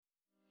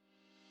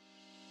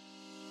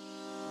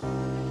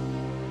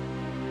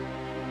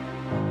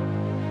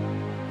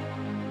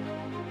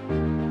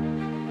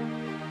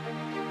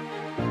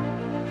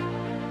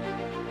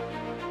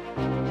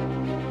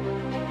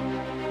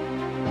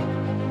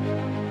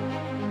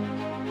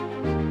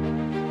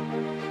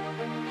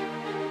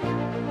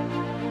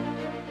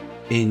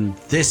In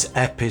this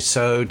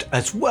episode,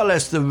 as well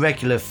as the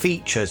regular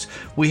features,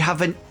 we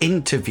have an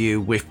interview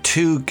with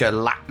two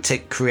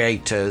galactic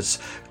creators,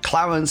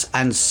 Clarence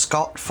and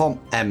Scott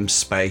from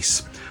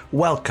M-Space.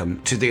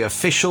 Welcome to the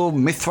official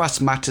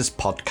Mythras Matters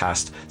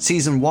podcast,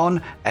 Season 1,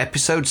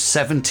 Episode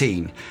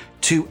 17,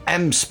 To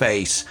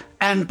M-Space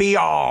and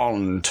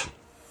Beyond.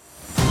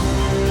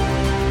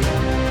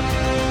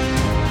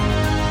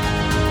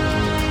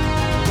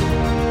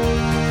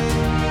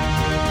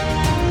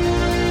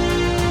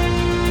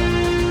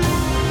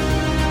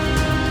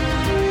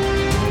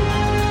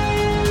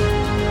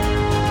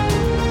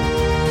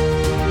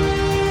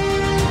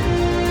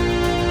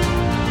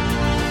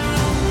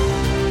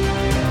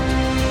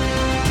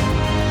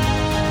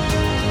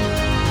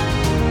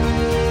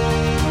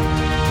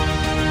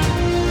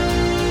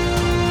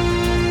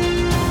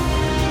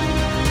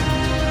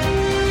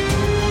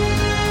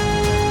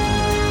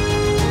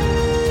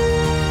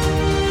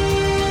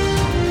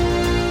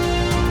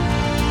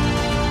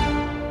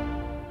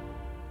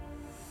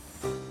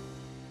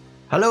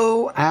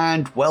 Hello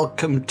and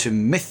welcome to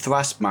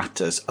Mythras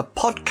Matters, a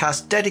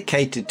podcast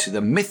dedicated to the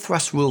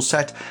Mythras rule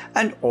set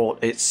and all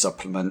its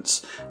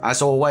supplements.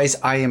 As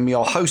always, I am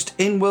your host,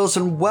 Inwills,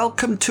 and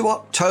welcome to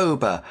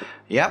October.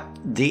 Yep,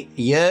 the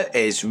year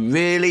is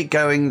really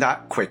going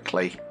that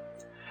quickly.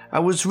 I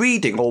was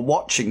reading or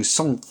watching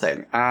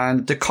something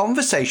and the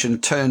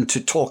conversation turned to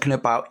talking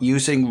about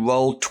using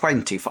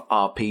Roll20 for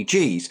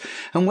RPGs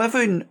and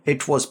whether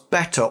it was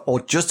better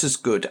or just as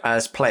good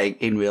as playing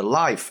in real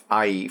life,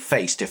 i.e.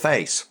 face to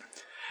face.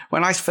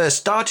 When I first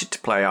started to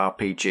play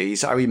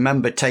RPGs, I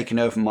remember taking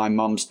over my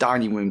mum's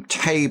dining room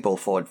table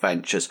for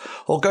adventures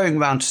or going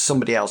round to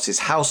somebody else's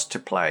house to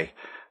play.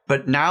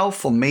 But now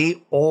for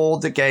me, all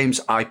the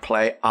games I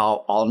play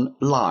are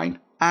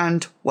online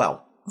and,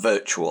 well,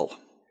 virtual.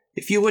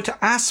 If you were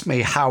to ask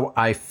me how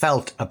I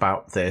felt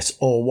about this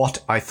or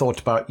what I thought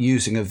about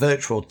using a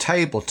virtual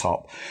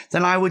tabletop,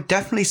 then I would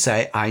definitely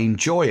say I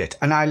enjoy it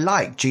and I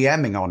like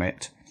GMing on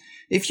it.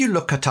 If you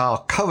look at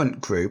our current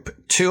group,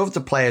 2 of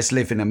the players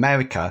live in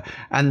America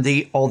and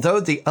although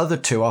the other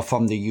 2 are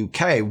from the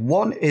UK,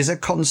 one is a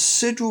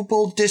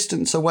considerable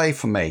distance away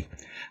from me.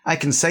 I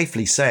can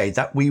safely say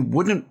that we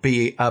wouldn't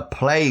be a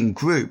playing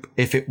group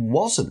if it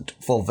wasn't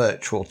for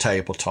virtual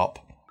tabletop.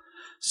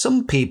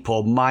 Some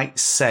people might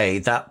say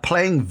that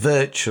playing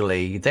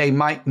virtually, they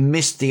might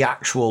miss the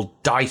actual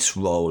dice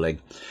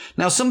rolling.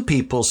 Now, some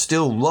people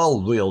still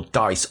roll real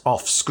dice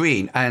off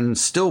screen and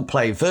still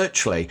play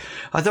virtually,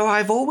 although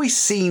I've always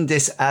seen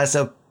this as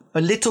a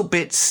little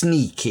bit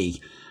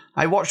sneaky.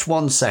 I watched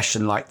one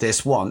session like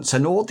this once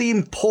and all the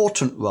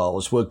important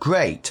rolls were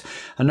great,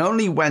 and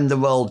only when the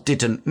roll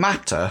didn't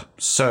matter,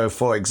 so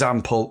for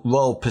example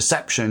roll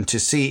perception to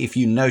see if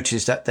you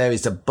notice that there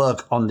is a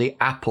bug on the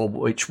apple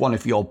which one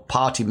of your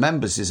party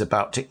members is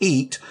about to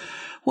eat,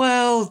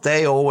 well,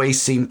 they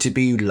always seem to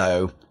be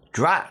low.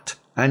 Drat,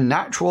 a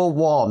natural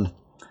 1.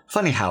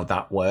 Funny how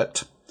that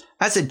worked.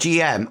 As a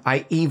GM,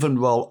 I even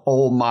roll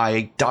all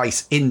my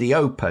dice in the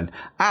open,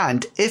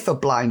 and if a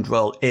blind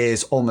roll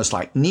is almost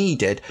like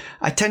needed,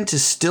 I tend to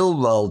still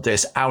roll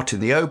this out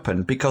in the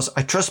open because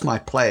I trust my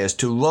players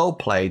to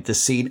roleplay the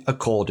scene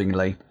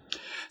accordingly.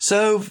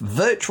 So,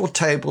 virtual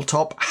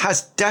tabletop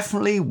has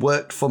definitely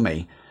worked for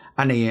me,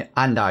 and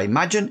I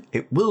imagine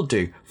it will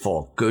do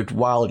for a good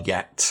while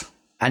yet.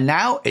 And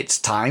now it's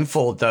time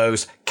for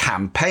those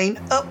campaign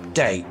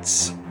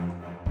updates.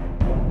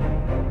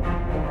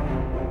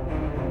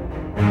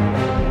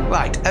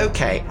 Right,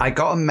 okay, I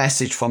got a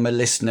message from a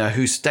listener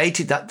who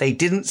stated that they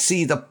didn't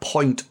see the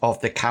point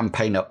of the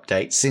campaign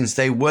update since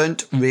they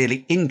weren't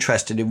really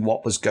interested in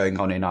what was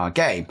going on in our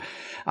game.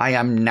 I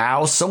am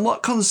now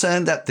somewhat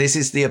concerned that this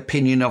is the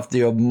opinion of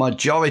the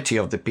majority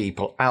of the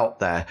people out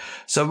there.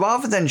 So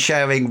rather than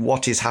sharing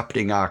what is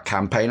happening in our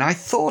campaign, I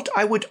thought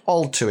I would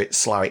alter it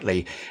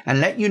slightly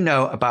and let you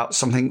know about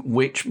something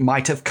which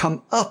might have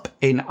come up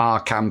in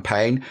our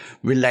campaign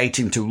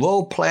relating to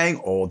role-playing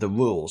or the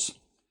rules.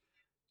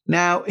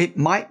 Now, it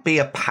might be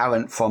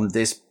apparent from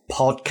this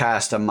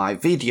podcast and my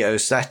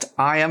videos that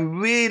I am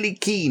really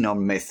keen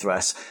on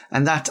Mythras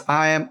and that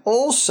I am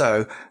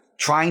also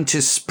trying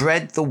to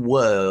spread the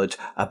word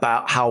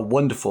about how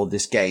wonderful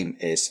this game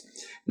is.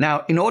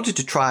 Now, in order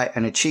to try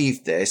and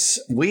achieve this,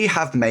 we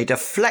have made a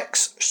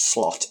flex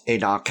slot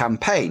in our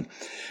campaign.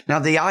 Now,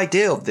 the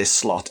idea of this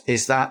slot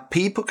is that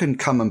people can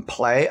come and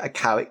play a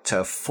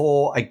character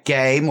for a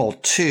game or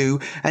 2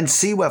 and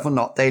see whether or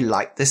not they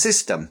like the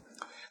system.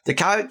 The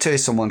character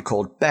is someone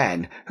called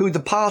Ben, who the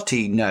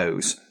party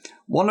knows.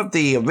 One of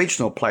the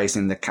original players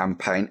in the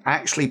campaign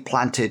actually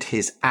planted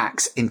his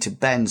axe into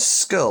Ben's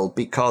skull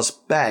because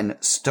Ben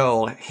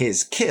stole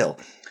his kill.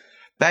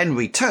 Ben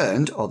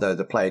returned, although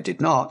the player did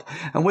not,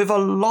 and with a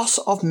loss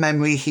of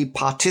memory he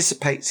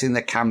participates in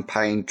the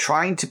campaign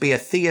trying to be a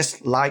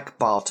theist like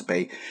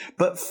Bartleby,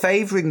 but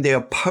favouring the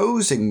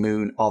opposing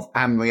moon of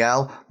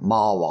Amriel,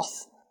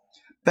 Marwoth.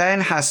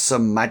 Ben has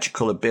some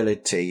magical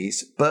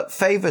abilities, but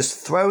favours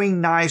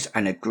throwing knives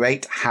and a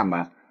great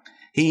hammer.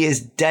 He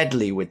is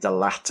deadly with the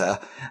latter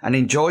and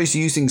enjoys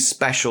using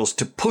specials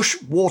to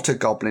push water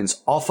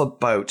goblins off a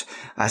boat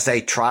as they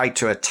try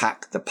to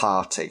attack the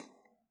party.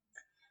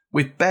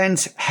 With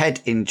Ben's head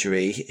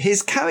injury,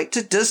 his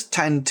character does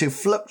tend to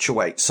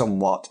fluctuate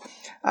somewhat,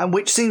 and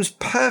which seems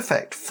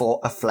perfect for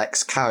a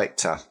flex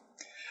character.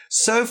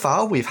 So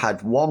far, we've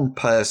had one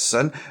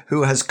person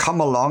who has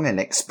come along and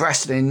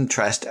expressed an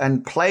interest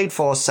and played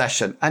for a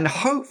session, and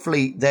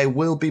hopefully there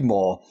will be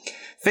more.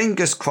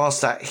 Fingers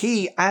crossed that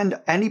he and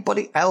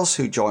anybody else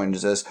who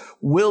joins us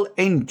will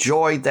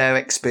enjoy their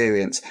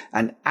experience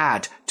and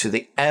add to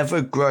the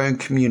ever-growing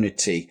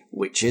community,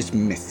 which is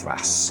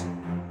Mythras.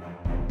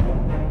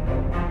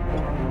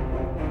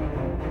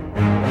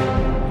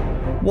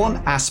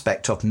 One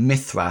aspect of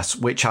Mythras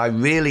which I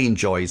really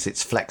enjoy is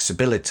its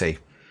flexibility.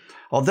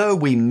 Although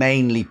we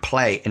mainly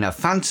play in a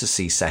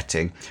fantasy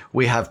setting,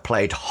 we have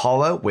played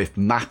horror with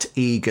Matt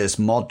Eager's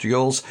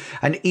modules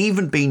and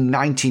even been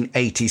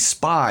 1980s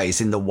spies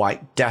in the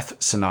White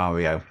Death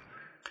scenario.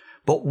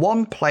 But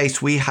one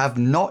place we have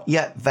not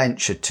yet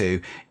ventured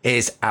to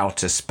is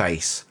outer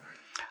space.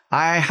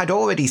 I had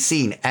already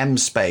seen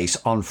M-Space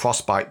on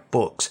Frostbite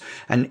Books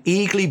and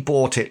eagerly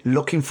bought it,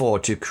 looking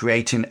forward to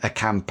creating a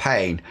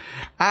campaign.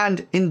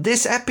 And in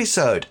this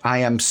episode, I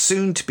am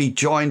soon to be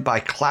joined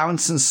by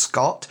Clarence and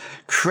Scott,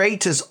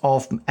 creators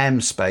of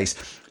M-Space,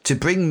 to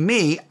bring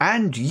me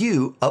and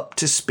you up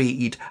to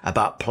speed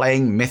about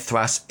playing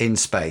Mythras in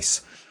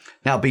space.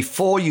 Now,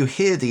 before you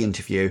hear the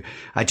interview,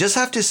 I just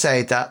have to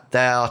say that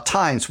there are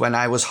times when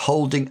I was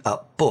holding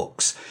up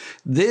books.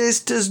 This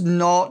does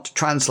not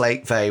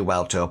translate very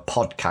well to a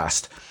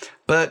podcast,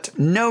 but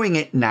knowing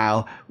it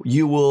now,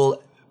 you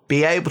will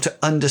be able to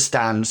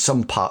understand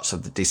some parts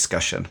of the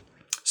discussion.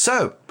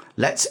 So,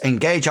 let's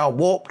engage our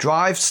warp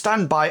drive,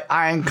 stand by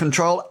iron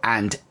control,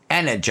 and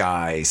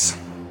energize.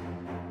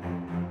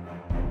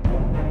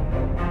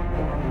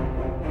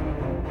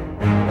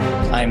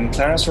 I'm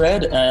Clarence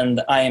Redd,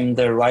 and I'm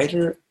the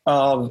writer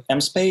of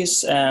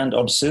M-Space and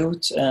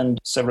Obsuit and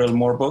several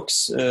more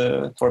books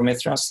for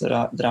Mythras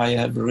that I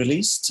have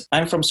released.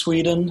 I'm from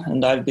Sweden,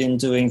 and I've been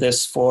doing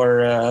this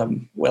for,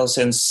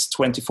 since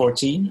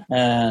 2014.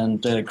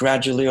 And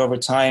gradually over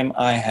time,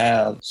 I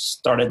have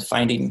started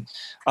finding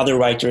other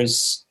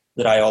writers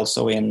that I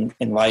also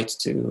invite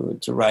to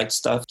write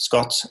stuff.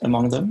 Scott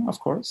among them, of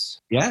course.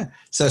 Yeah.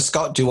 So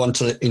Scott, do you want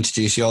to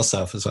introduce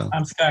yourself as well?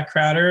 I'm Scott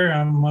Crowder.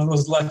 I'm one of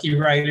those lucky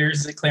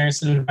writers that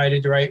Clarence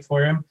invited to write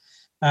for him.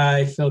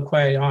 I feel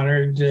quite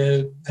honored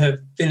to have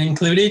been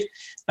included.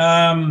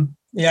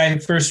 I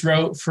first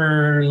wrote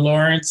for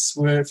Lawrence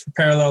for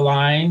Parallel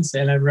Lines,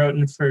 and I've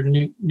written for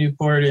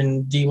Newport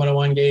and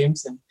D101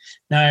 Games, and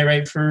now I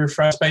write for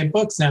Frostbite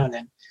Books now and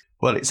then.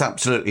 Well, it's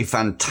absolutely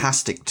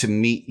fantastic to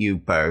meet you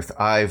both.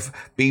 I've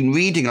been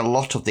reading a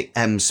lot of the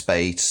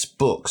M-Space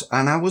books,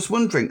 and I was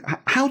wondering,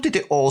 how did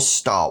it all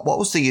start? What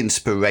was the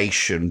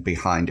inspiration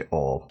behind it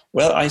all?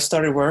 Well, I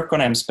started work on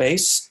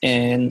M-Space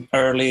in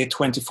early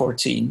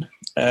 2014.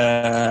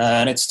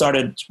 And it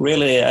started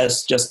really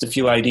as just a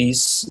few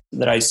ideas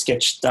that I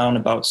sketched down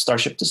about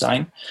starship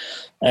design,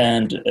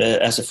 and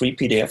as a free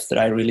PDF that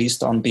I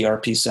released on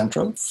BRP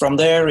Central. From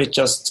there, it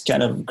just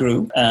kind of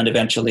grew, and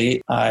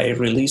eventually I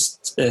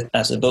released it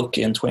as a book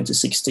in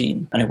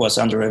 2016, and it was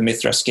under a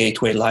Mythras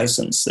Gateway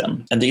license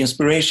then. And the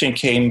inspiration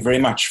came very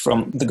much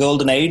from the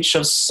golden age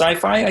of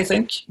sci-fi, I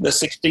think, the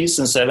 60s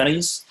and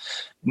 70s.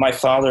 My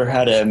father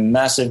had a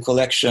massive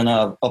collection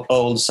of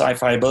old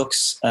sci-fi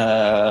books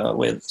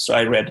so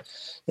I read,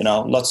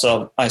 lots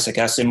of Isaac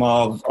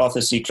Asimov,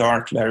 Arthur C.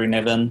 Clarke, Larry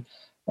Niven.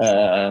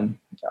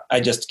 I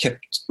just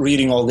kept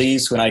reading all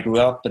these when I grew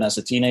up and as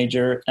a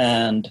teenager,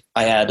 and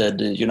I added,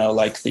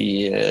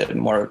 the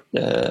more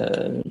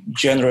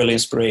general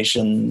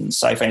inspiration,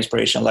 sci-fi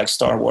inspiration like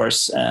Star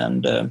Wars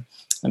and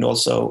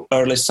also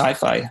early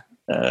sci-fi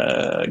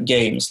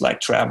games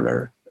like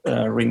Traveller.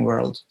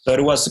 Ringworld. So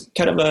it was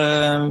kind of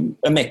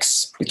a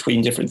mix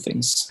between different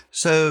things.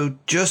 So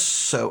just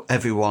so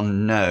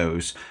everyone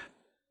knows,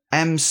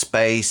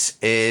 M-Space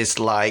is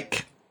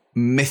like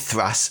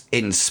Mythras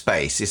in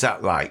space, is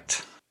that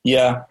right?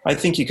 Yeah, I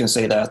think you can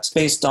say that. It's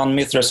based on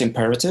Mythras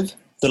Imperative,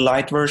 the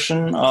light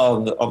version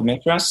of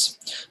Mythras.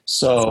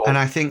 And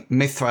I think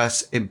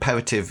Mythras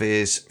Imperative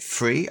is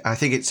free. I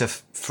think it's a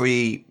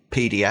free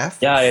PDF.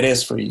 Yeah, it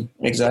is free,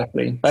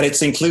 exactly. But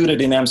it's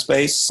included in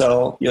M-Space,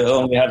 so you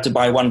only have to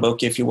buy one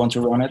book if you want to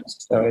run it.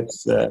 So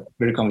it's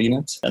very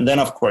convenient. And then,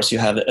 of course, you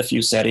have a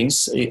few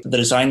settings. The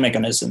design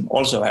mechanism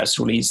also has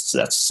released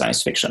that's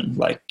science fiction,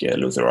 like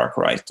Luther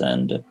Arkwright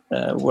and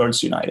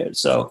Worlds United.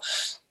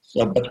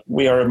 But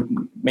we are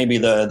maybe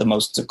the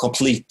most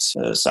complete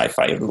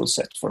sci-fi rule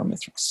set for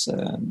Mythras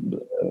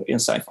in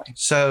sci-fi.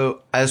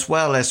 So as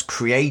well as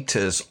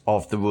creators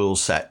of the rule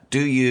set, do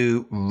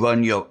you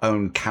run your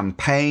own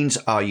campaigns?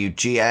 Are you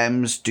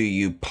GMs? Do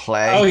you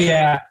play? Oh,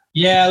 yeah.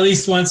 Yeah, at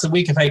least once a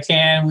week if I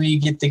can. We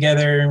get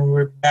together and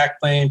we're back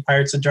playing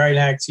Pirates of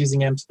Drynax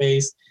using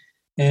M-Space.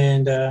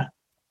 And I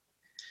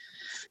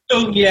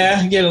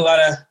get a lot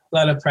of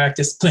lot of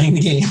practice playing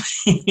the game.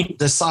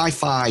 The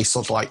sci-fi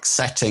sort of like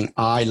setting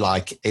I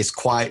like is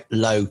quite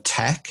low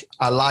tech.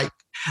 I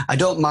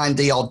don't mind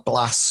the odd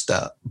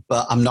blaster,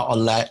 but I'm not a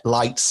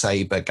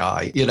lightsaber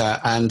guy,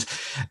 and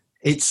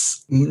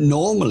it's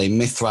normally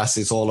Mithras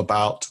is all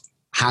about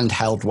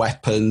handheld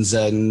weapons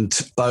and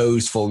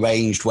bows for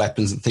ranged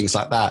weapons and things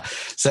like that.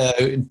 So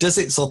does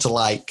it sort of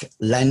like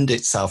lend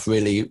itself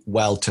really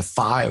well to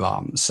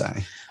firearms,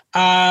 say?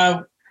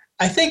 I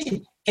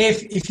think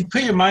if you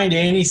put your mind to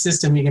any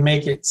system, you can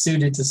make it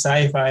suited to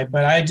sci-fi,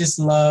 but I just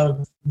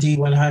love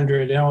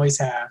D100 and always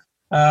have.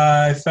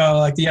 I felt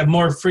like you have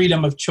more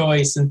freedom of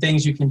choice and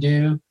things you can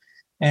do,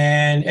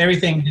 and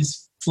everything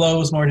just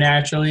flows more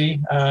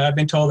naturally. I've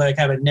been told that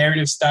I have a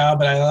narrative style,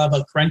 but I love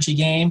a crunchy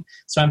game,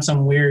 so I'm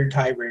some weird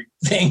hybrid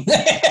thing.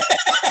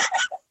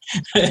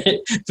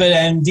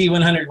 And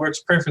D100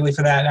 works perfectly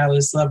for that. And I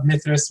just love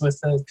Mithras with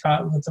the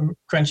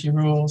crunchy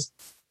rules.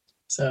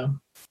 So,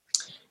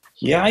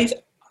 yeah,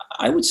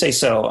 I would say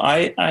so.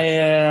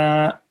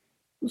 I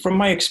from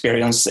my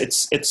experience,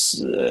 it's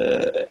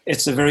a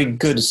very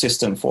good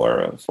system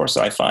for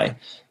sci-fi.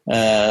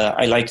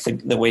 I like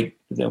the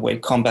way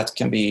combat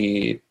can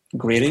be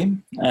gritty,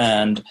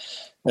 and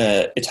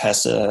it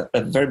has a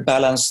very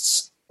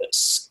balanced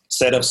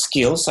set of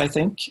skills. I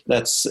think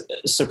that's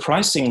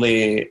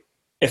surprisingly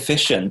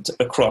efficient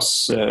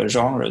across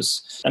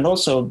genres, and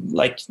also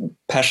like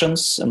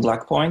passions and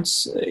luck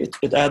points.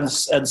 It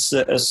adds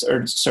a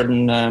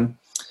certain.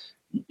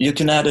 You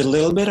can add a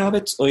little bit of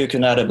it, or you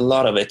can add a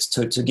lot of it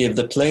to give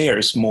the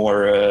players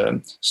more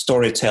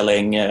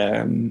storytelling,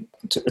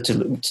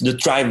 to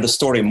drive the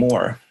story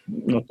more,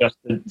 not just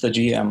the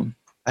GM.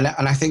 And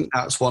I think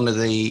that's one of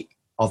the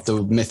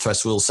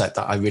Mithras rule set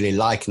that I really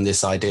like, in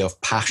this idea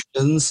of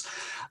passions.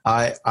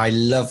 I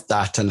love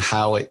that, and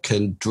how it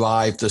can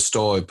drive the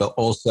story, but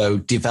also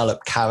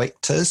develop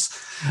characters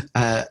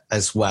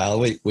as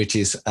well, which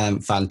is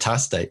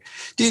fantastic.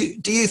 Do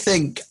you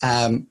think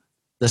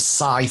the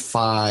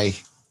sci-fi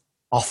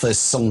offers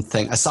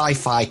something, a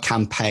sci-fi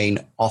campaign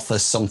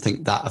offers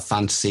something that a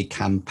fantasy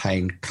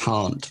campaign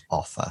can't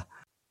offer?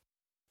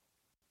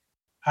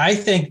 I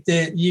think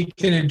that you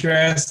can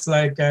address,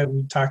 like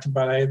we talked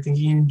about, I think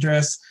you can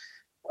address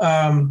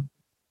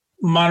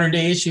modern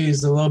day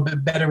issues a little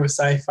bit better with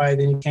sci-fi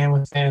than you can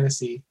with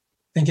fantasy.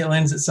 I think it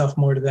lends itself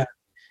more to that.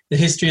 The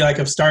history, like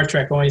of Star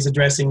Trek, always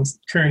addressing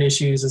current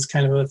issues is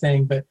kind of a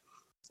thing. But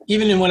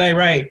even in what I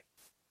write,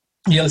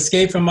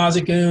 Escape from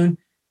Mazikun,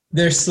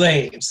 they're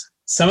slaves.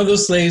 Some of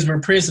those slaves were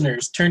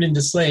prisoners turned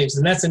into slaves.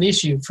 And that's an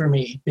issue for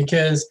me,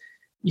 because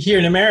here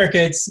in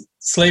America,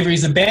 slavery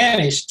is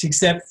banished,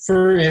 except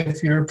for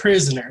if you're a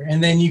prisoner,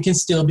 and then you can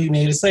still be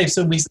made a slave.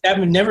 So we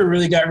haven't never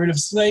really got rid of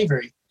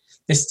slavery.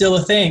 It's still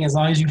a thing. As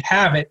long as you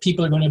have it,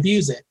 people are going to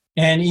abuse it.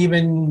 And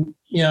even,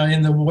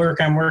 in the work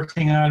I'm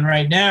working on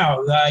right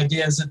now, the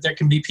idea is that there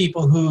can be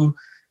people who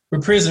were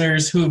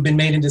prisoners who have been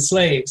made into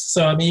slaves.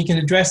 So, you can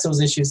address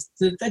those issues.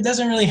 That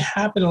doesn't really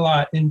happen a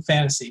lot in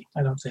fantasy,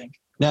 I don't think.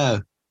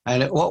 No.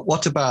 And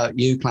what about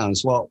you,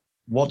 Clarence?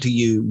 What do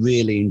you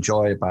really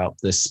enjoy about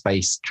the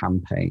space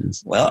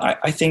campaigns? Well,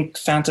 I think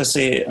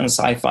fantasy and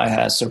sci-fi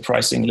has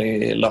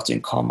surprisingly a lot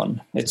in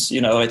common. It's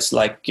it's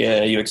like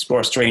you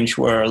explore strange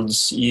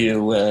worlds,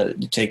 you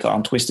take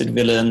on twisted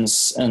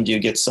villains, and you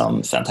get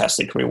some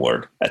fantastic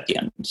reward at the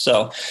end.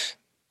 So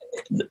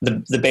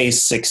the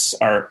basics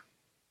are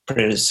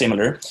pretty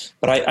similar.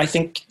 But I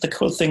think the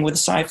cool thing with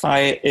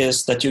sci-fi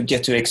is that you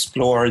get to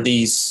explore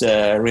these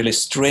really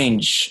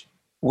strange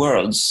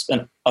worlds,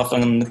 and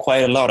often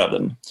quite a lot of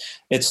them.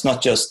 It's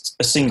not just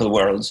a single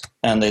world,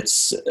 and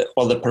it's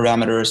all the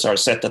parameters are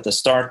set at the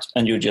start,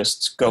 and you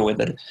just go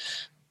with it.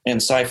 In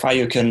sci-fi,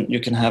 you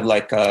can have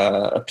like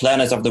a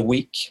planet of the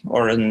week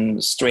or a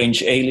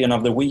strange alien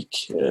of the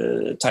week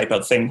type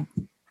of thing.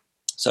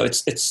 So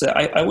it's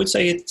I would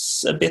say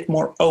it's a bit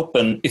more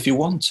open if you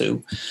want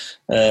to,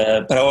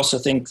 but I also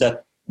think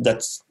that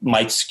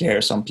might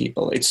scare some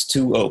people. It's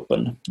too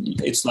open.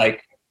 It's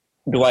like,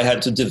 do I have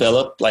to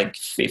develop like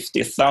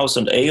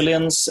 50,000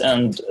 aliens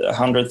and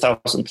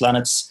 100,000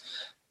 planets?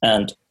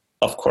 And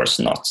of course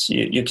not.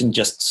 You can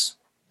just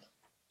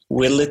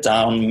whittle it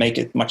down, make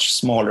it much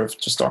smaller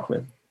to start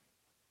with.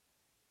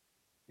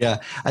 Yeah,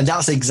 and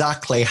that's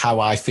exactly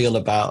how I feel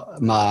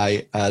about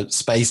my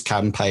space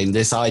campaign.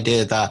 This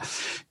idea that,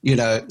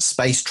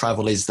 space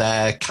travel is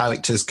there,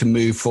 characters can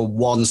move from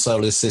one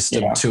solar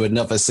system to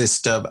another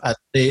system. And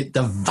the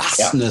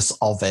vastness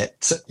of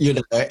it,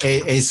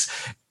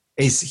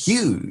 is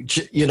huge,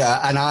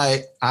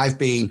 and I've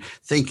been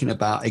thinking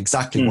about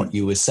exactly what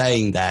you were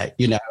saying there,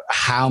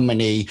 how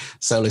many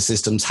solar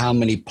systems, how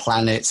many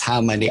planets,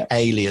 how many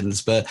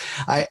aliens. But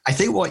I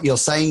think what you're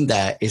saying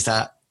there is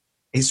that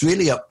it's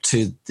really up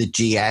to the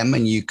GM,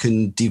 and you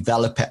can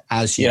develop it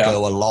as you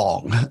go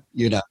along,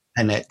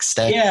 and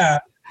extend. Yeah,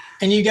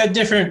 and you got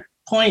different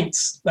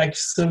points. Like,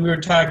 so you're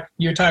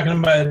talking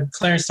about,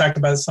 Clarence talked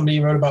about, somebody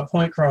wrote about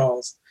point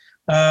crawls.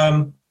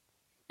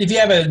 If you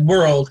have a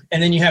world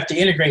and then you have to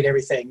integrate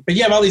everything, but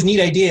you have all these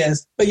neat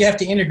ideas, but you have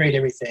to integrate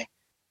everything.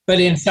 But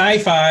in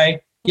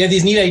sci-fi, You have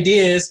these neat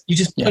ideas. You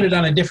just put it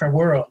on a different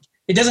world.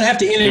 It doesn't have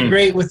to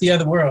integrate with the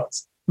other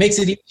worlds. Makes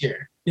it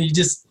easier. You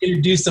just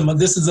introduce them.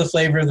 This is the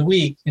flavor of the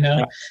week, you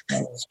know?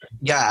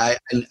 Yeah,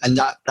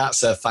 and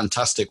that's a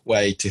fantastic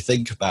way to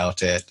think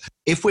about it.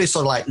 If we're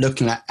sort of like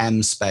looking at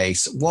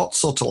M-Space, what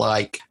sort of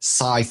like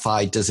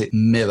sci-fi does it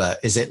mirror?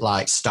 Is it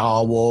like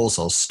Star Wars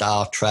or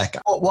Star Trek?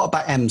 What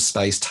about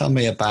M-Space? Tell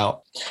me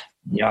about.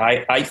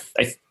 Yeah,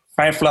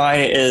 Firefly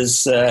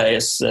is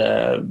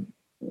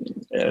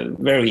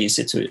very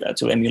easy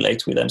to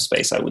emulate with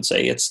M-Space. I would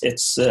say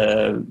it's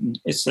a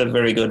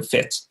very good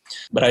fit.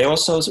 But I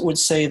also would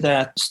say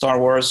that Star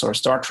Wars or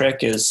Star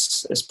Trek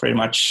is pretty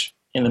much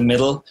in the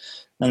middle,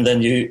 and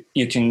then you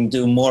can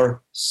do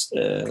more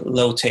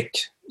low tech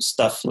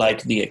stuff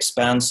like The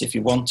Expanse if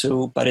you want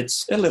to, but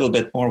it's a little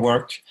bit more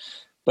work.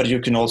 But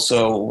you can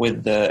also,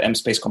 with the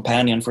M-Space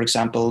Companion, for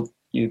example,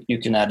 you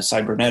can add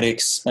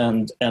cybernetics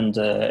and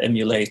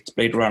emulate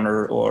Blade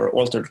Runner or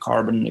Altered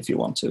Carbon if you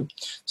want to.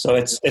 So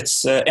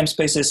it's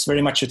M-Space is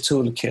very much a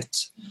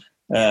toolkit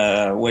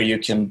where you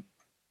can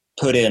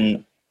put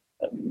in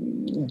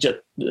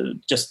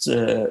just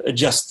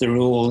adjust the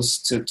rules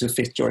to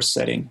fit your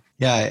setting.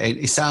 Yeah,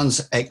 it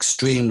sounds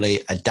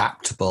extremely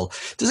adaptable.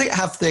 Does it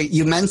have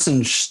you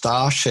mentioned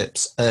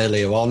starships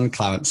earlier on,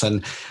 Clarence,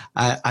 and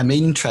I'm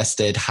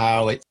interested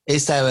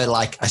is there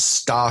a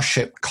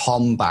starship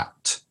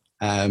combat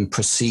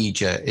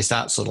procedure? Is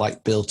that sort of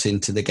like built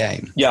into the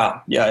game?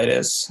 Yeah, it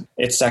is.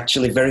 It's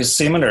actually very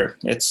similar.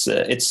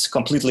 It's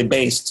completely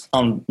based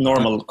on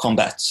normal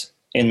combat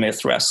in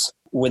Mythras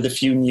with a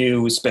few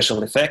new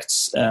special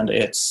effects, and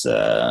it's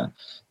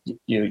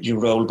you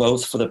roll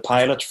both for the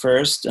pilot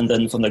first and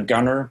then for the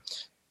gunner,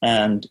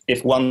 and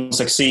if one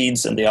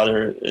succeeds and the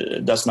other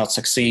does not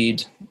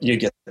succeed, you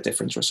get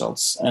different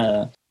results.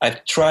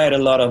 I've tried a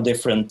lot of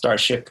different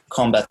starship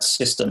combat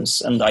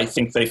systems, and I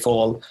think they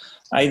fall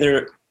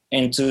either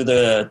into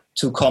the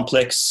too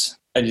complex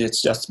and it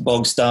just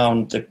bogs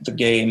down the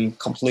game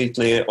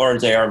completely, or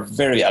they are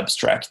very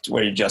abstract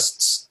where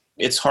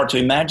it's hard to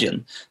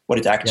imagine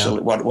what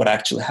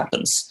actually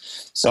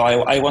happens. So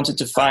I wanted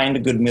to find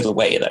a good middle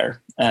way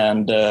there,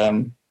 and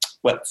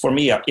for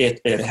me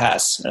it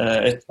has.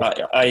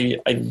 I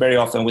very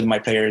often with my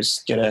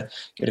players get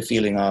a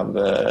feeling of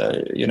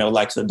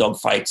like the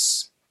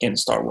dogfights in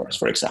Star Wars,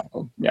 for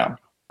example. Yeah.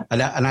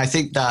 And I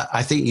think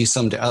you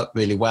summed it up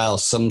really well.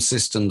 Some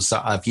systems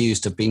that I've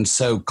used have been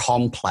so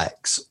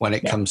complex when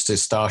it comes to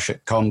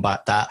starship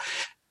combat that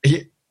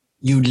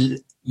you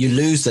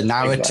lose the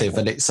narrative,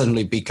 and it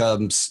suddenly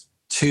becomes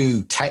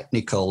too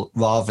technical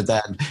rather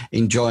than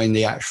enjoying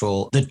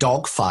the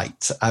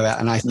dogfight.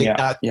 And I think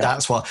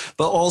that's what.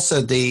 But also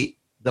the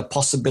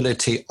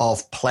possibility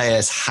of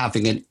players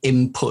having an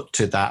input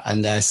to that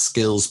and their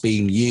skills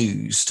being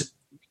used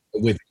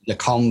with the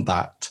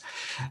combat.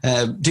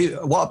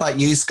 What about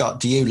you, Scott?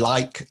 Do you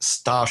like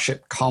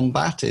starship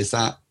combat? Is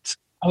that?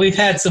 We've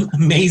had some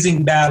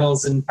amazing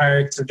battles in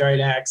Pirates of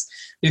Drydax.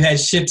 We've had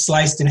ships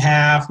sliced in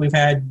half. We've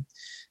had,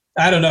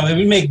 I don't know, it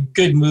would make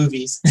good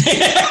movies.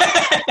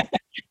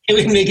 It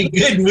would make a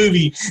good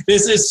movie.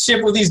 There's this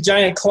ship with these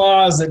giant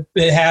claws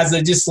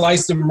that just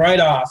sliced them right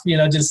off.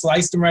 Just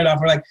sliced them right off.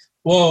 We're like,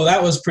 whoa,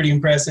 that was pretty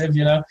impressive.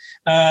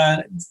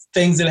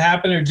 Things that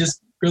happen are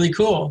just really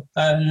cool,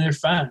 and they're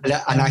fun.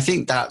 And I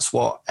think that's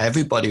what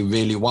everybody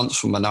really wants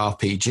from an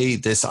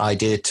RPG, this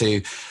idea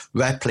to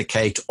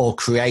replicate or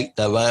create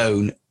their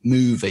own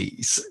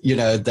movies,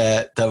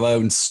 their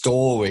own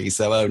stories,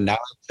 their own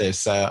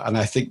narratives. And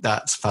I think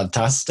that's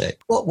fantastic.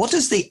 What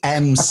does the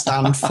M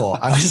stand for?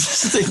 I was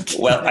just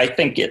thinking. Well, I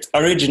think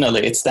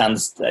originally it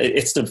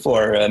stood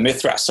for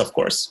Mythras, of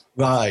course.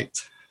 Right.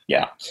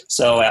 Yeah.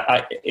 So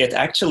it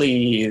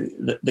actually,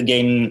 the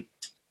game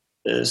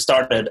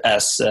started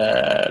as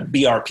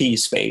BRP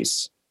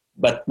space,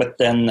 but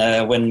then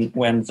when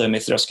the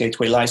Mythras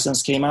Gateway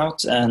license came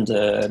out and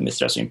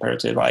Mythras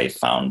Imperative, I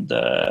found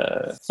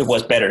it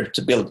was better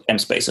to build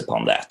M-Space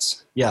upon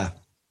that. Yeah,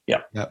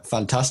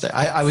 fantastic.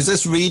 I was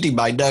just reading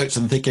my notes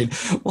and thinking,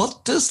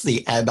 what does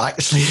the M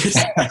actually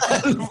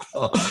stand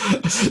for?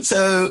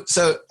 So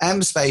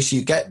M-Space,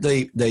 you get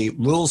the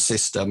rule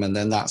system, and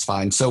then that's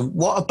fine. So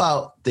what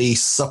about the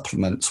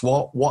supplements?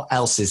 What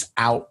else is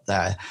out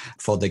there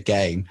for the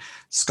game?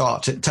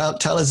 Scott,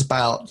 tell us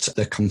about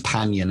the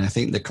companion. I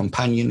think the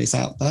companion is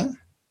out there.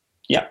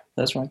 Yeah,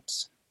 that's right.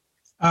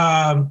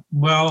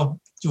 Well,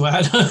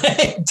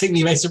 it took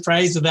me by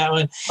surprise with that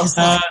one.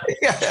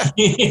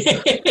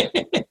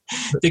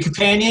 The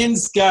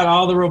companion's got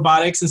all the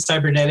robotics and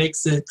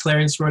cybernetics that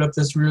Clarence wrote up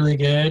that's really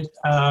good.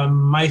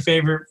 My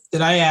favorite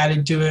that I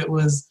added to it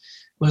was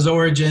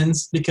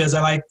Origins, because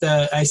I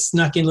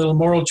snuck in little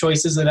moral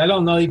choices that I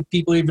don't know if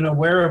people even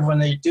aware of when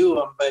they do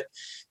them. But,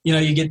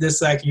 you get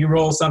this, you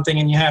roll something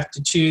and you have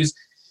to choose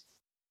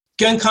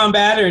gun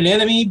combat or an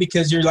enemy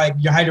because your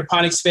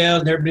hydroponics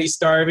failed and everybody's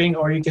starving,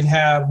 or you can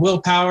have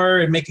willpower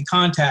and make a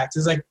contact.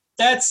 It's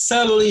that's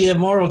subtly a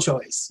moral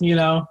choice,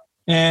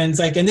 and it's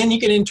and then you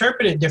can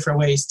interpret it different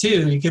ways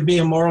too. You could be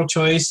a moral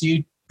choice.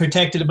 You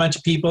protected a bunch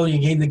of people. You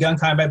gained the gun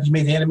combat. You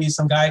made the enemy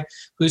some guy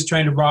who's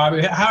trying to rob.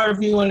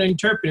 However you want to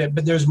interpret it,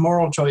 but there's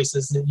moral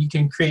choices that you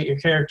can create your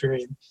character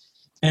in.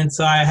 And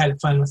so I had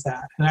fun with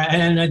that.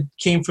 And I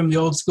came from the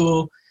old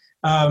school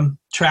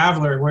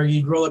Traveler, where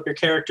you'd roll up your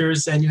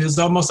characters, and it was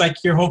almost like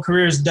your whole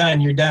career is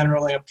done. You're done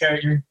rolling up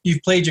character.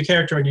 You've played your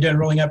character, and you're done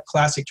rolling up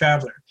classic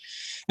Traveler.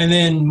 And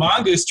then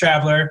Mongoose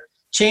Traveler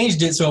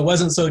changed it so it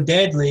wasn't so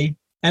deadly,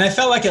 and I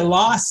felt like it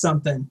lost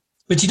something.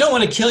 But you don't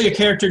want to kill your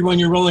character when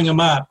you're rolling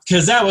them up,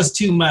 because that was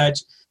too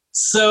much.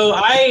 So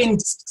I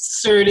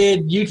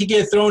inserted you could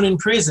get thrown in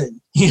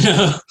prison. You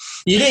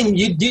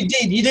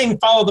didn't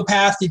follow the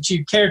path that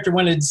your character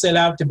wanted to set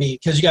out to be,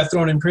 because you got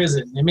thrown in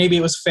prison. And maybe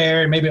it was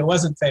fair, maybe it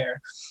wasn't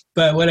fair.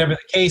 But whatever the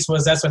case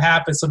was, that's what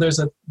happened. So there's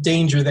a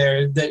danger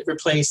there that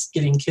replaced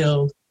getting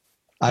killed.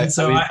 I had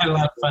a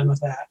lot of fun with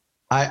that.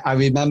 I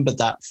remember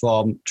that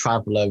from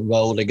Traveller,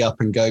 rolling up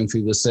and going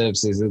through the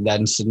services and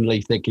then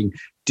suddenly thinking,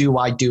 do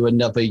I do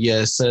another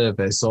year's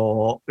service,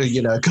 or,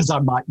 because I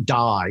might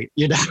die,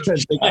 So,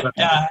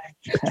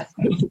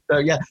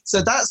 yeah.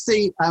 So that's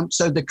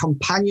the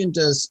companion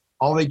does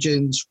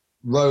origins,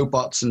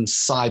 robots, and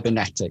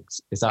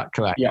cybernetics. Is that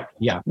correct? Yeah.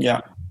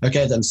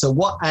 Okay, then. So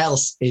what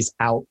else is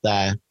out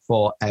there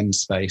for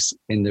M-Space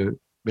in the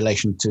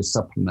relation to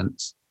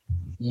supplements?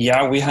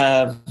 Yeah, we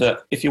have,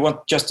 if you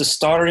want just a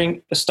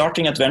starting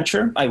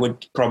adventure, I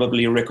would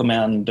probably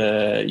recommend,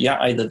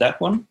 either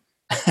that one.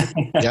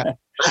 Yeah.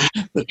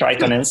 The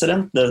Triton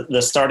Incident,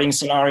 the starting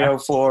scenario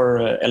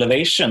for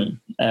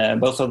Elevation,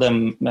 both of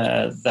them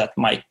that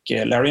Mike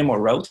Larimore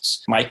wrote.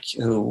 Mike,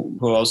 who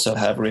also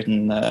have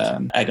written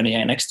Agony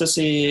and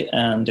Ecstasy,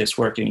 and is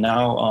working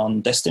now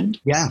on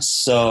Destined. Yeah.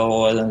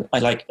 So I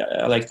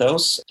like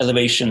those.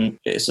 Elevation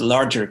is a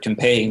larger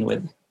campaign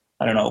with,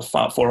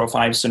 4 or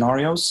 5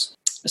 scenarios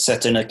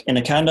set in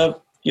a kind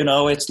of,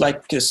 it's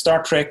like a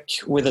Star Trek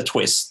with a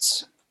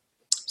twist.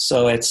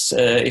 So it's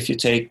if you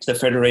take the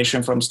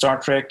Federation from Star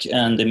Trek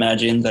and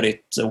imagine that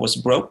it was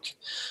broke,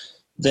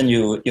 then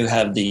you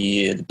have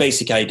the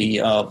basic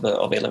idea of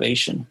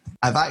Elevation.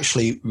 I've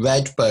actually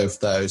read both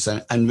those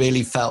and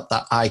really felt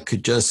that I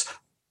could just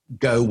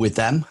go with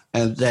them,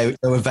 and they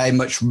were very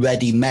much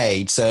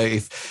ready-made. So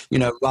if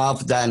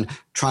rather than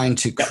trying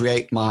to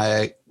create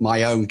my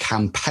own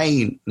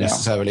campaign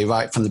necessarily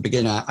right from the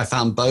beginning, I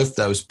found both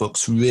those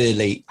books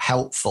really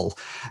helpful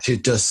to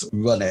just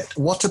run it.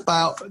 What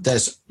about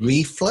there's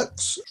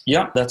Reflux?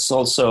 Yeah, that's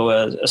also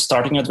a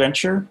starting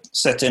adventure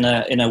set in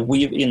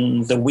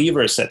the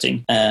Weaver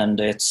setting, and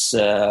it's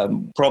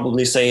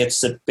probably say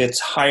it's a bit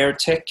higher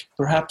tech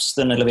perhaps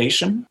than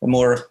Elevation, a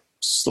more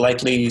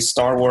slightly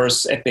Star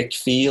Wars epic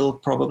feel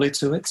probably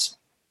to it.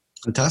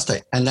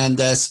 Fantastic. And then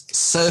there's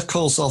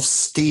Circles of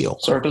Steel.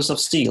 Circles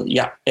of Steel,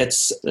 yeah.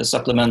 It's a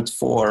supplement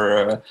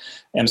for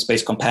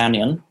M-Space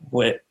Companion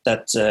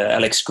that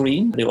Alex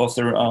Green, the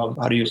author of,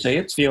 how do you say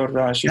it?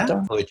 Fiora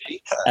Shita. Yeah.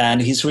 And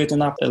he's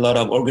written up a lot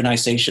of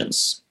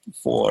organizations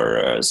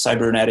for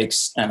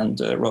cybernetics and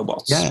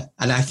robots. Yeah,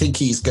 and I think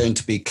he's going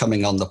to be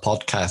coming on the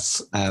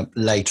podcast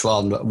later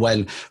on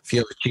when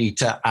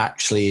Fiorita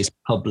actually is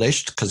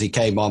published, because he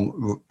came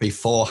on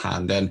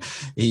beforehand and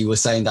he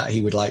was saying that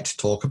he would like to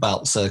talk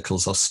about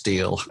Circles of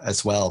Steel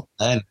as well.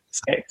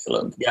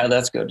 Excellent. Yeah,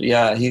 that's good.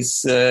 Yeah,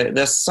 he's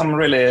there's some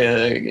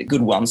really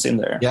good ones in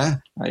there. Yeah,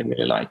 I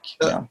really like.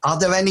 Are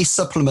there any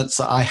supplements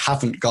that I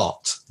haven't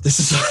got? This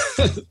is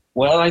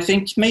well, I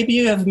think maybe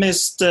you have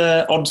missed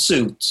Odd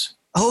Suit.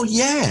 Oh,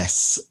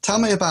 yes. Tell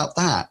me about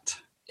that.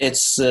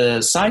 It's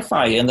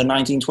sci-fi in the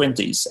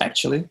 1920s,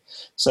 actually.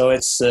 So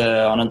it's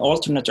on an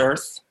alternate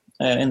Earth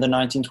in the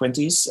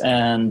 1920s,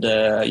 and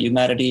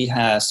humanity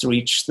has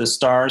reached the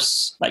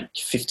stars like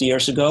 50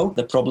 years ago.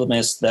 The problem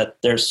is that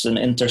there's an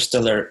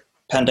interstellar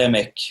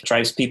pandemic,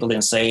 drives people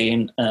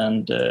insane,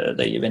 and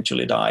they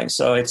eventually die.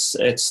 So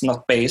it's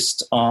not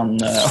based on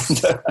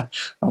the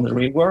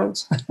real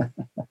world.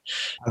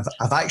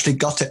 I've actually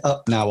got it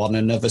up now on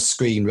another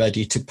screen,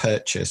 ready to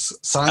purchase.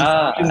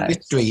 Science fiction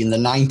history in the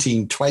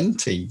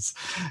 1920s.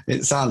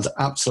 It sounds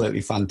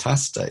absolutely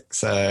fantastic.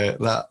 So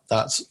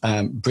that's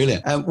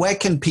brilliant. Where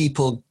can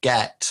people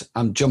get?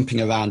 I'm jumping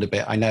around a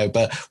bit, I know,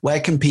 but where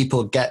can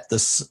people get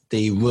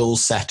the rule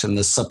set and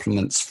the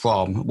supplements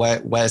from?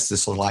 Where's the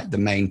sort of like the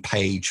main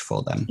page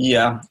for them?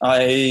 Yeah,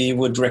 I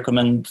would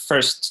recommend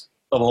first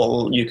of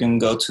all, you can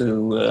go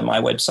to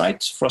my website,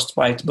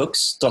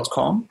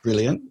 frostbitebooks.com.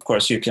 Brilliant. Of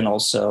course, you can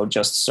also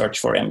just search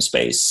for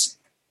M-Space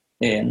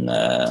in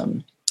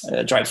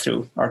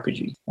Drive-Thru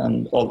RPG,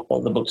 and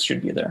all the books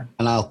should be there.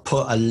 And I'll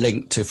put a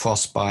link to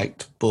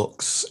Frostbite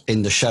Books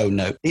in the show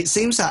note. It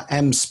seems that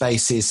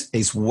M-Space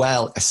is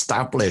well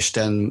established,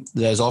 and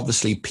there's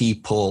obviously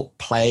people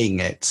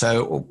playing it.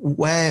 So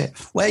where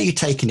are you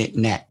taking it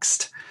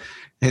next?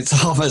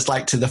 It's almost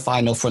like to the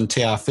final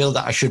frontier. I feel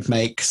that I should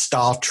make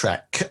Star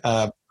Trek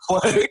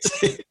quote.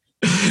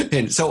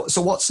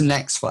 So what's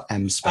next for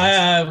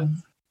M-Space?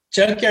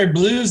 Junkyard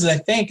Blues, I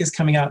think, is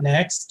coming out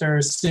next,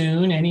 or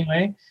soon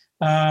anyway.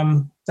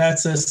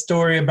 That's a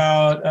story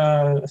about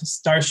a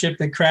starship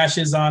that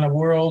crashes on a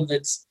world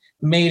that's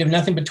made of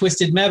nothing but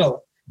twisted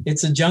metal.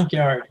 It's a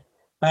junkyard,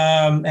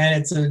 and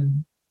it's a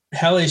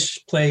hellish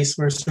place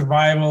where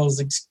survival is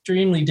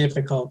extremely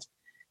difficult.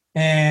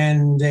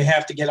 And they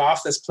have to get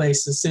off this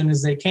place as soon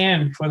as they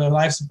can before their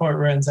life support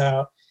runs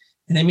out.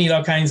 And they meet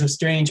all kinds of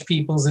strange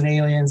peoples and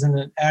aliens and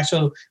an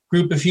actual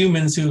group of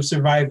humans who have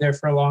survived there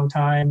for a long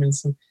time and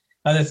some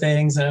other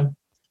things.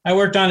 I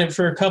worked on it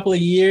for a couple of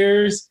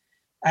years.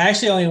 I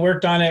actually only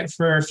worked on it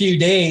for a few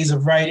days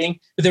of writing,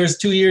 but there was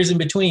 2 years in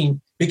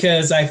between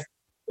because I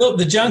built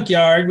the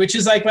junkyard, which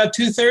is like about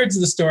 2/3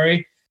 of the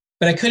story,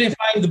 but I couldn't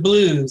find the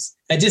blues.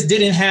 I just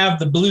didn't have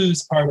the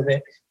blues part of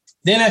it.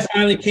 Then I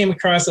finally came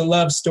across a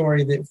love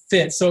story that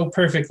fit so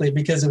perfectly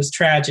because it was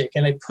tragic,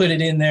 and I put it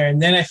in there,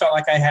 and then I felt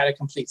like I had a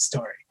complete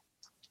story.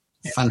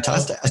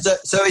 Fantastic.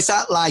 So is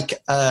that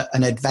like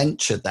an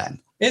adventure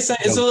then? It's a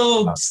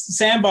little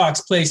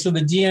sandbox place where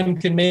the GM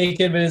can make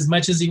it as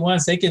much as he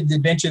wants. They could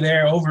adventure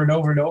there over and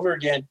over and over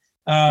again.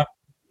 Yeah,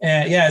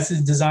 it's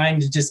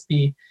designed to just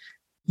be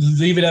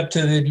leave it up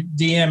to the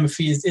DM if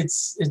he's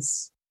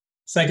it's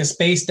like a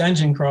space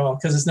dungeon crawl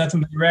because it's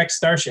nothing but wrecked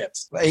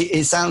starships.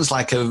 It sounds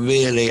like a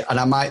really, and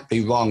I might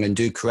be wrong and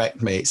do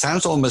correct me, it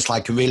sounds almost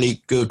like a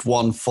really good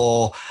one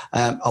for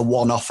a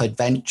one-off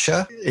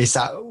adventure.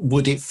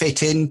 Would it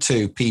fit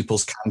into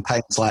people's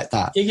campaigns like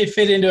that? It could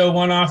fit into a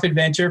one-off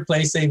adventure,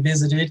 place they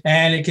visited,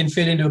 and it can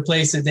fit into a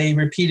place that they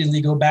repeatedly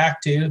go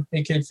back to.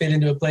 It could fit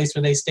into a place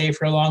where they stay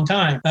for a long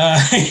time.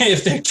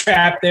 If they're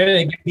trapped there,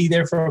 they could be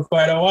there for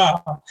quite a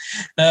while.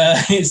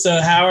 So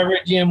however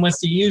GM wants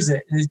to use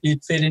it,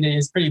 it fit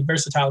into. It's pretty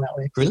versatile that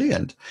way.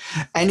 Brilliant.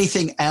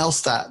 Anything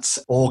else that's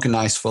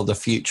organized for the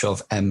future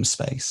of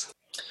M-Space?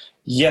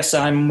 Yes,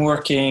 I'm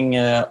working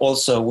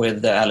also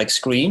with Alex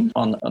Green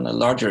on a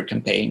larger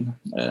campaign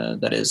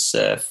that is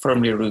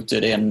firmly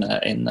rooted in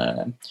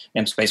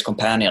M-Space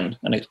Companion,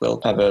 and it will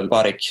have a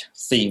robotic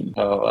theme.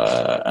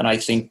 And I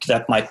think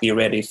that might be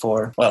ready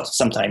for,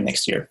 sometime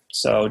next year.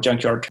 So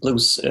Junkyard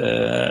Blues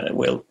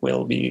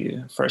will be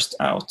first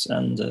out,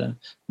 and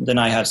then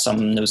I have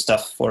some new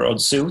stuff for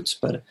Odd Suit,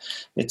 but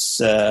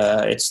it's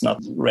not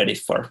ready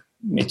for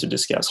me to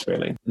discuss,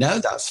 really. No,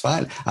 that's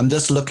fine. I'm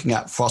just looking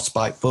at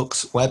Frostbite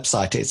Books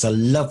website. It's a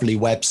lovely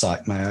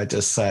website, may I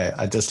just say.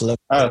 I just love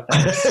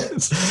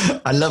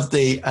I love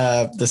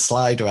the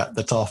slider at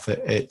the top.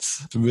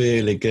 It's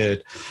really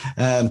good.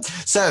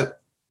 So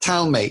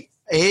tell me,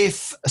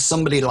 if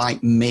somebody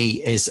like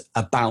me is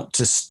about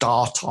to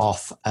start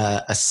off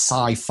a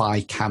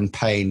sci-fi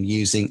campaign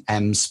using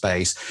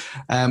M-Space,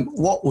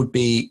 what would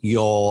be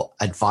your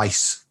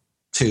advice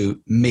to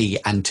me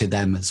and to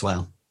them as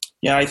well?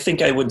 Yeah, I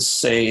think I would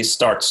say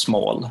start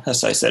small,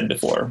 as I said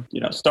before.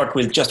 Start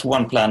with just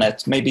one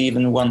planet, maybe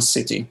even one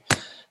city,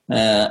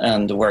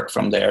 and work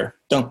from there.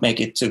 Don't make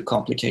it too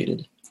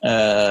complicated.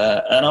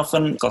 And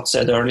often, Scott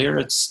said earlier,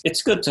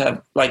 it's good to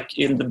have,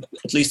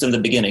 at least in the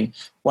beginning,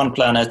 one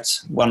planet,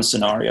 one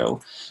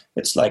scenario.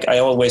 It's like I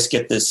always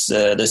get this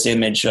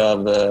image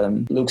of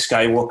Luke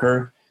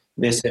Skywalker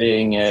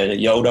visiting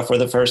Yoda for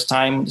the first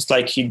time. It's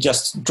like he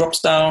just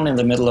drops down in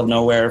the middle of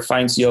nowhere,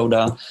 finds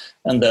Yoda,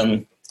 and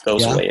then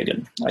goes away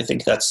again. I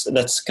think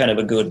that's kind of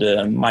a good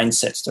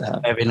mindset to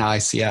have. Very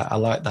nice. Yeah, I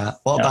like that.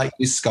 What about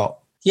you, Scott?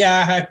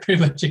 Yeah, I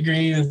pretty much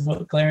agree with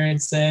what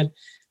Clarence said.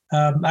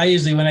 I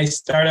usually, when I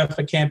start off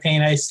a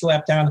campaign, I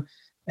slap down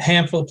a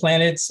handful of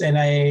planets and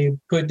I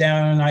put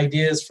down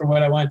ideas for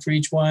what I want for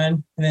each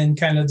one, and then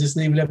kind of just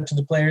leave it up to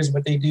the players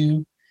what they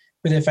do.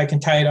 But if I can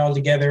tie it all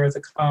together with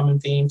a common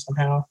theme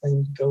somehow,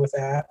 then go with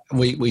that.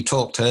 We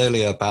talked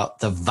earlier about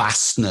the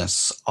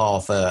vastness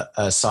of a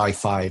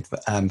sci-fi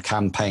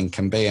campaign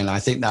can be, and I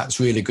think that's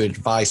really good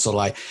advice.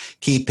 So,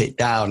 keep it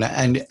down.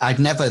 And I'd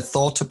never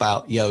thought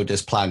about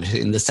Yoda's planet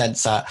in the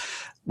sense that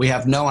we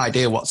have no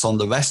idea what's on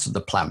the rest of the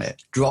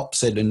planet.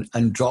 Drops in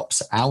and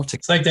drops out.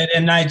 It's like that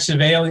M. Night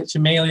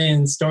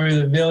Shyamalan Story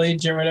of the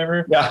Village or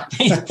whatever. Yeah.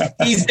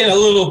 He's in a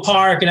little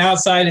park, and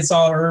outside it's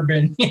all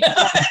urban.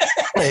 Yeah.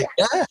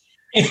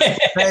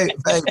 Very,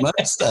 very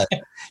much so.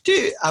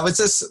 I was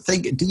just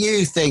thinking, do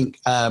you think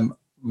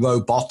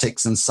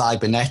robotics and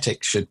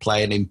cybernetics should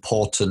play an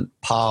important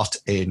part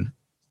in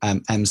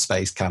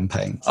M-Space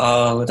campaigns?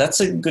 Oh,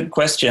 that's a good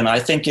question. I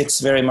think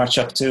it's very much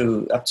up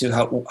to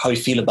how you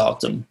feel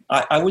about them.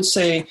 I would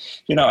say,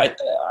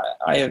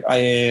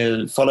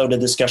 I followed a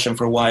discussion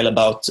for a while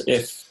about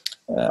if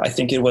I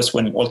think it was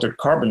when Altered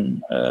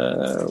Carbon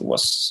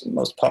was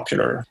most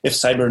popular, if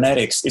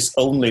cybernetics is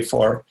only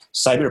for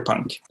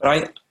cyberpunk.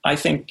 But I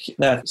think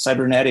that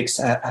cybernetics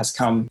has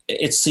come,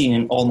 it's seen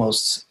in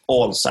almost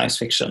all science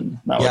fiction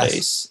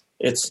nowadays.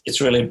 Yes.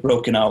 It's really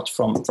broken out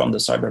from the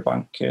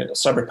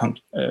cyberpunk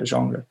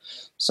genre.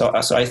 So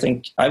I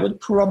think I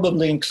would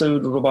probably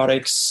include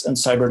robotics and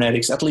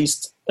cybernetics, at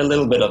least a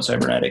little bit of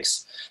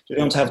cybernetics. You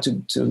don't have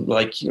to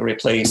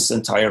replace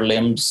entire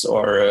limbs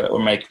or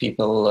make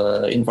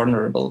people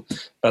invulnerable,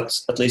 but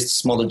at least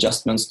small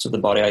adjustments to the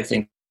body, I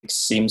think,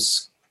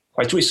 seems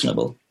quite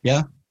reasonable.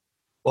 Yeah.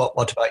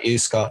 What about you,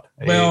 Scott?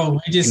 Well,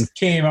 we just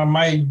came on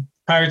my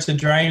Pirates of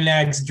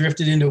Drinax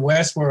drifted into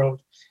Westworld,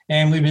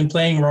 and we've been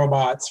playing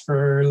robots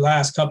for the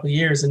last couple of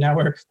years, and now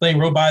we're playing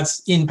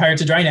robots in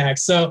Pirates of Drinax.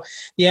 So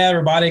yeah,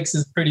 robotics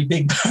is a pretty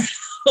big part of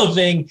the whole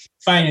thing.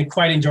 Find it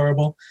quite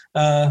enjoyable.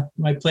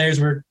 My players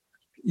were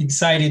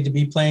excited to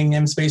be playing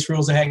M-Space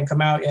rules that hadn't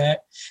come out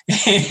yet.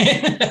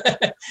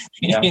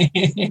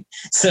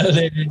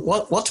 So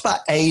what about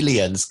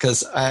aliens?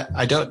 Because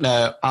I don't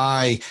know.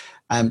 I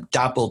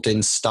dabbled in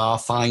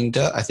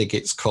Starfinder, I think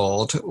it's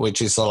called, which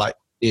is like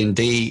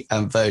D&D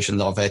version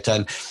of it,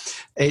 and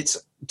it's,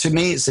 to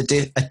me, it's a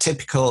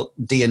typical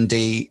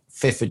D&D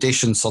 5th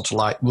edition sort of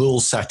like rule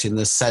set, in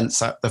the sense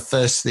that the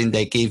first thing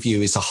they give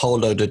you is a whole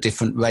load of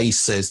different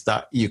races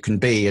that you can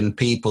be, and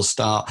people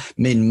start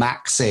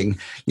min-maxing,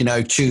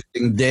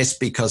 choosing this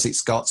because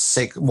it's got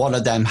one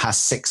of them has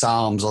 6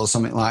 arms or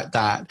something like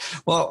that.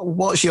 Well,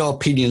 what's your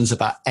opinions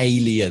about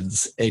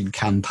aliens in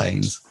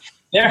campaigns?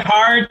 They're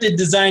hard to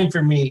design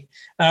for me.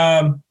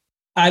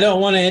 I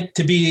don't want it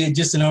to be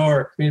just an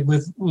orc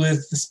with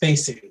the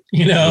spacesuit,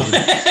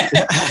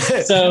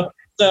 So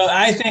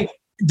I think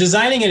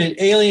designing an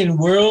alien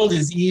world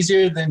is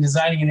easier than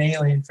designing an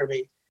alien for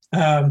me.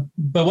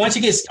 But once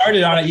you get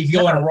started on it, you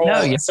can go on a roll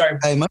and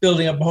start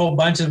building up a whole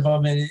bunch of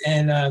them.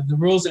 And the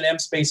rules in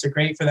M-Space are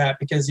great for that,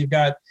 because you've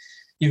got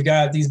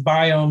these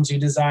biomes you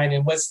design,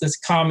 and what's this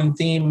common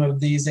theme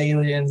of these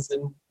aliens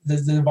and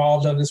that's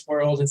evolved on this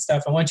world and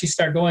stuff. And once you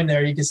start going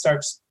there, you can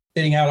start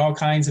spitting out all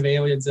kinds of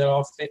aliens that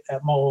all fit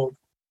that mold.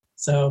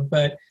 So,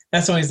 but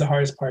that's always the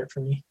hardest part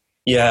for me.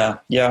 Yeah,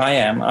 I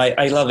am.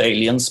 I love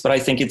aliens, but I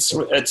think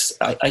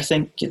I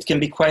think it can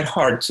be quite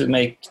hard to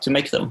make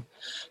them,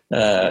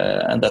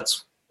 and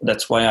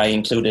that's why I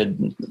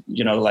included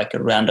like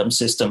a random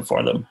system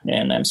for them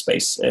in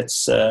M-Space.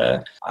 It's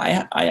I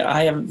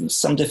have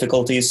some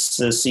difficulties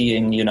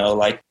seeing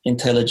like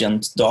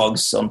intelligent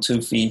dogs on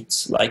 2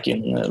 feet like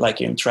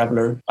in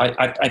Traveller.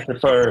 I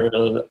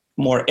prefer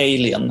more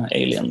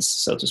aliens,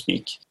 so to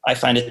speak. I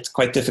find it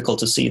quite difficult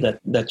to see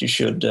that you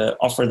should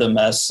offer them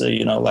as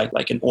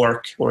like an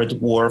orc or a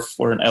dwarf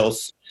or an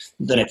elf.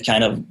 Then it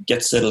kind of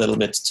gets it a little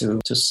bit too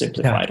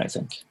simplified, I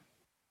think.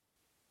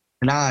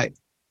 And I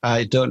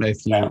don't know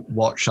if you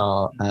watch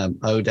our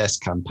Odes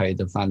campaign,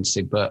 the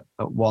fantasy, but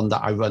one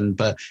that I run,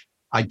 but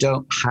I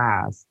don't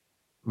have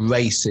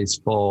races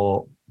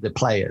for the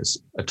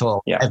players at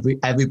all. Yeah.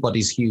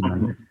 Everybody's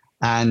human.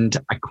 And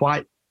I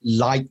quite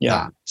like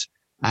that.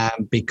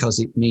 Because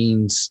it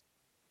means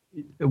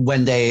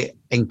when they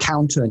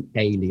encounter an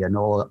alien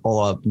or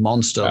a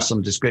monster of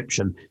some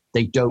description,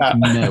 they don't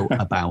know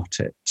about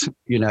it.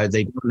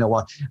 They don't know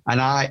what.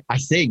 And I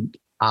think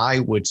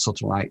I would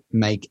sort of like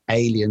make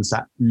aliens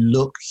that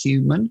look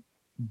human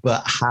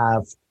but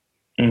have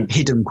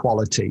hidden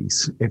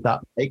qualities, if that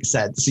makes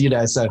sense.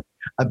 So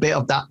a bit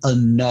of that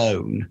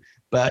unknown.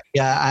 But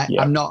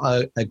I'm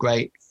not a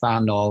great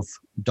fan of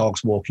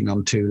dogs walking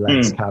on 2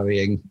 legs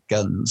carrying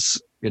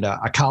guns.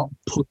 I can't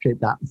push it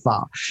that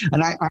far.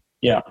 And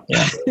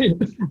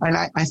and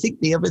I think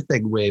the other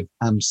thing with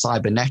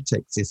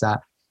cybernetics is that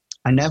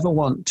I never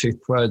want to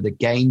throw the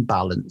game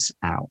balance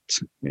out,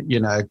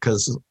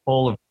 because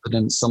all of a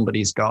sudden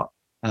somebody's got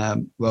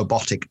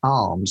robotic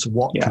arms.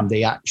 What can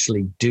they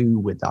actually do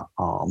with that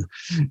arm?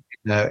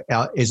 Are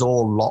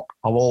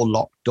all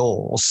locked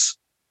doors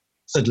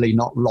suddenly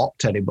not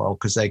locked anymore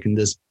because they can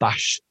just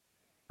bash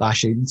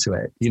into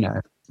it,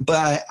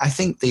 But I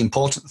think the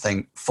important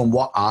thing from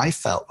what I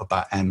felt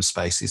about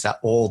M-Space is that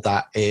all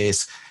that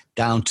is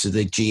down to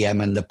the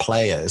GM and the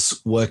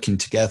players working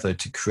together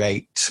to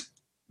create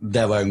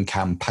their own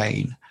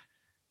campaign.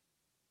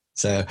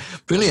 So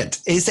brilliant.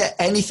 Is there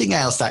anything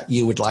else that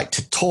you would like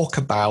to talk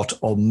about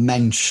or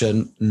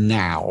mention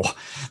now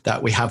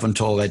that we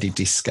haven't already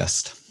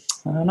discussed?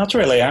 Not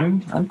really.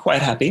 I'm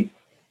quite happy.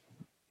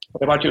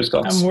 What about you,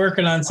 Scott? I'm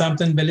working on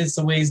something, but it's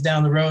a ways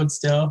down the road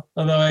still.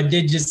 Although I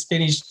did just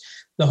finish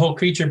the whole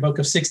creature book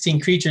of 16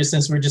 creatures.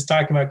 Since we're just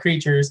talking about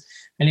creatures,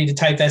 I need to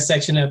type that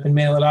section up and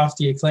mail it off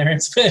to you,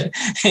 Clarence. But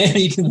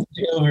you can look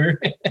it over.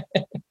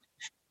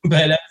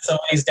 But that's a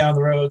ways down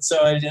the road,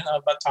 so I didn't know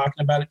about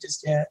talking about it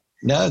just yet.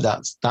 No,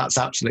 that's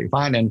absolutely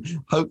fine. And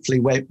hopefully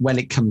when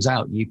it comes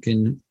out, you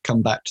can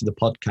come back to the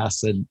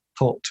podcast and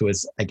talk to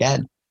us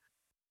again.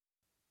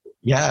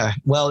 Yeah,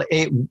 well,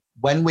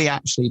 when we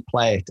actually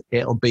play it,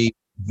 it'll be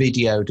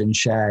videoed and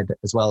shared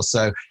as well.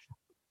 So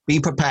be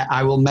prepared.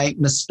 I will make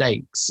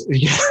mistakes.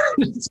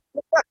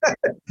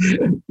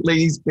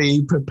 Please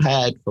be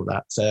prepared for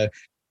that. So,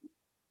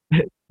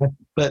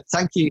 but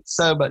thank you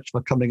so much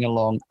for coming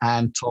along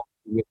and talking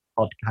with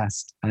the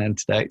podcast. And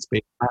today it's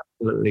been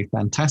absolutely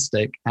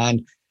fantastic.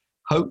 And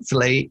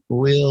hopefully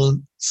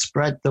we'll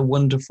spread the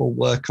wonderful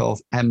work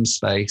of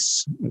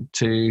M-Space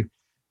to,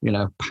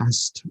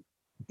 past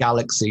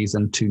galaxies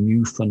and to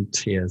new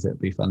frontiers. It'd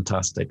be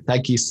fantastic.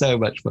 Thank you so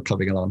much for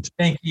coming along.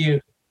 Thank you.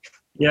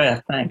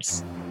 Yeah,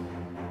 thanks.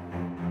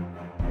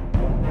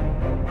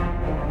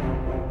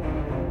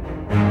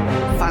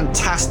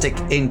 Fantastic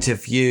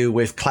interview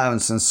with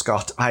Clarence and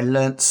Scott. I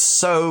learnt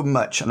so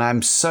much and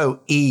I'm so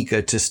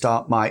eager to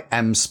start my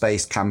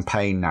M-Space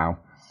campaign now.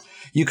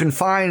 You can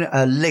find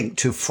a link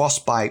to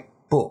Frostbite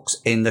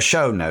Books in the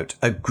show note.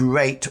 A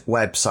great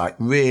website,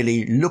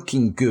 really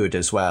looking good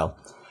as well.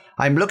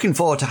 I'm looking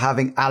forward to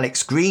having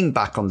Alex Green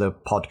back on the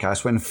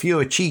podcast when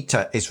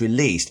Furacita is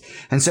released,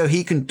 and so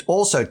he can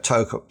also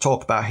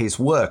talk about his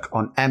work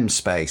on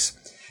M-Space.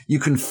 You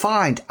can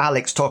find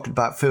Alex talking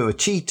about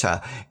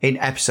Furacita in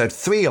episode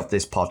 3 of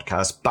this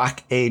podcast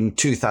back in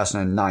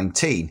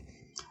 2019.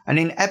 And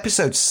in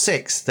episode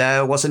 6,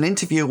 there was an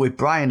interview with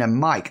Brian and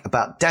Mike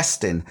about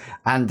Destin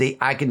and the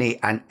Agony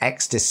and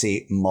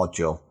Ecstasy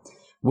module.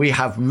 We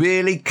have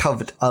really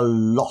covered a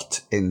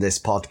lot in this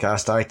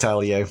podcast, I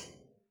tell you.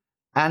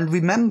 And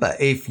remember,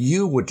 if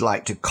you would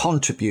like to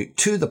contribute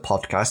to the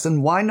podcast,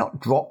 then why not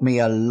drop me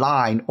a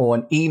line or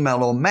an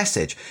email or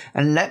message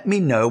and let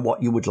me know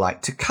what you would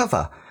like to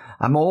cover.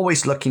 I'm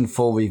always looking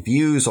for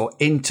reviews or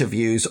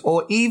interviews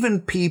or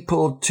even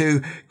people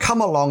to come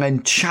along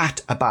and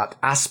chat about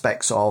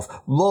aspects of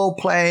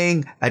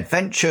role-playing,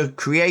 adventure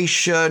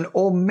creation,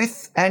 or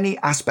any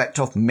aspect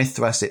of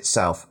Mythras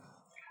itself.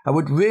 I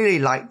would really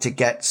like to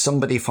get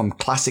somebody from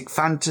Classic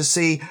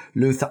Fantasy,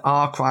 Luther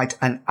Arkwright,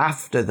 and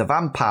After the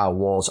Vampire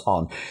Wars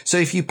on. So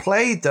if you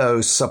played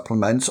those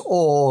supplements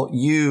or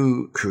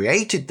you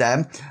created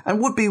them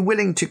and would be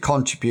willing to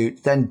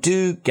contribute, then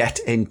do get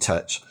in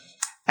touch.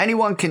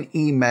 Anyone can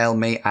email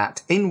me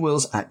at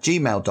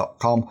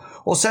inwills@gmail.com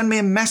or send me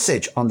a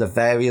message on the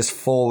various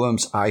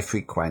forums I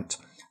frequent.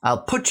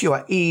 I'll put you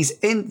at ease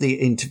in the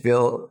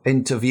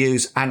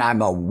interviews, and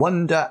I'm a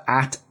wonder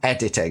at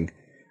editing.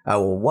 A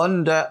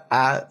wonder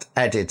at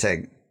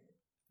editing.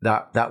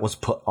 That was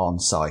put on,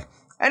 sorry.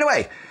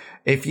 Anyway,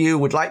 if you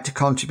would like to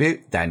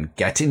contribute, then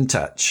get in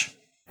touch.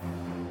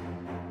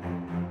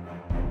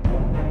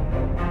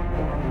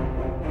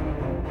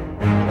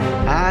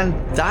 And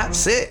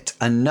that's it.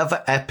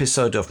 Another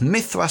episode of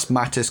Mythras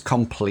Matters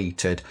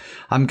completed.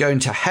 I'm going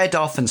to head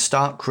off and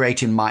start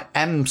creating my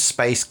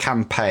M-Space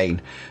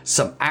campaign.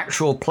 Some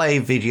actual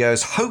play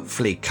videos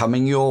hopefully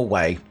coming your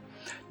way.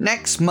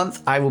 Next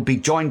month, I will be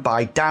joined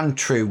by Dan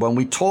True when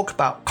we talk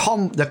about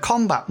the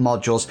combat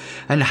modules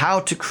and how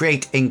to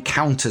create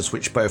encounters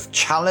which both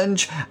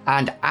challenge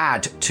and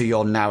add to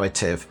your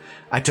narrative.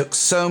 I took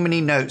so many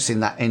notes in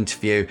that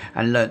interview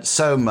and learnt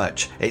so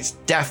much. It's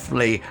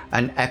definitely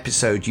an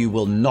episode you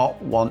will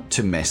not want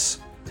to miss.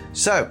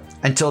 So,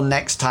 until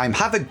next time,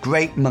 have a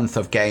great month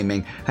of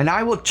gaming, and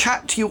I will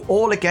chat to you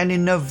all again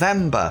in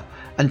November.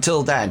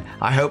 Until then,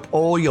 I hope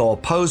all your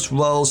post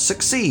rolls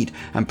succeed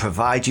and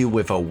provide you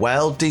with a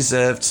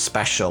well-deserved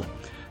special.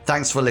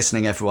 Thanks for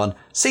listening, everyone.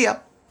 See ya.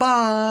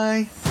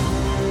 Bye.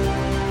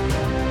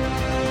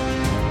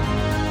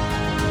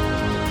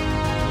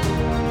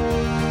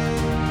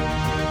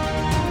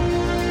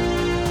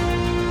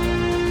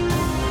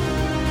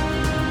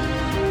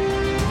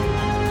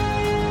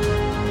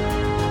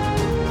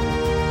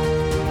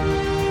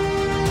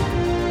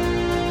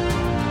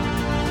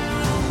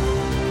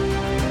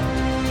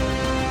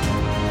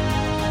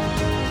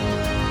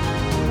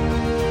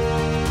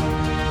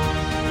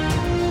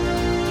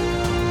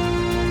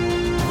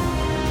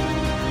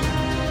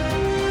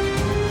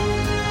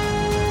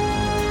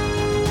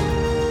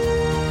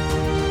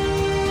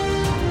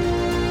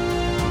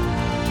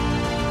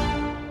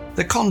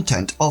 The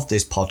content of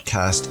this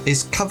podcast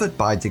is covered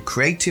by the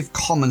Creative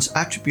Commons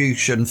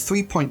Attribution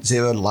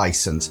 3.0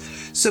 license,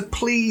 so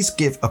please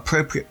give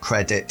appropriate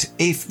credit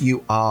if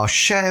you are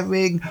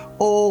sharing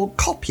or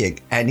copying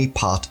any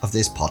part of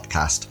this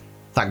podcast.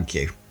 Thank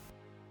you.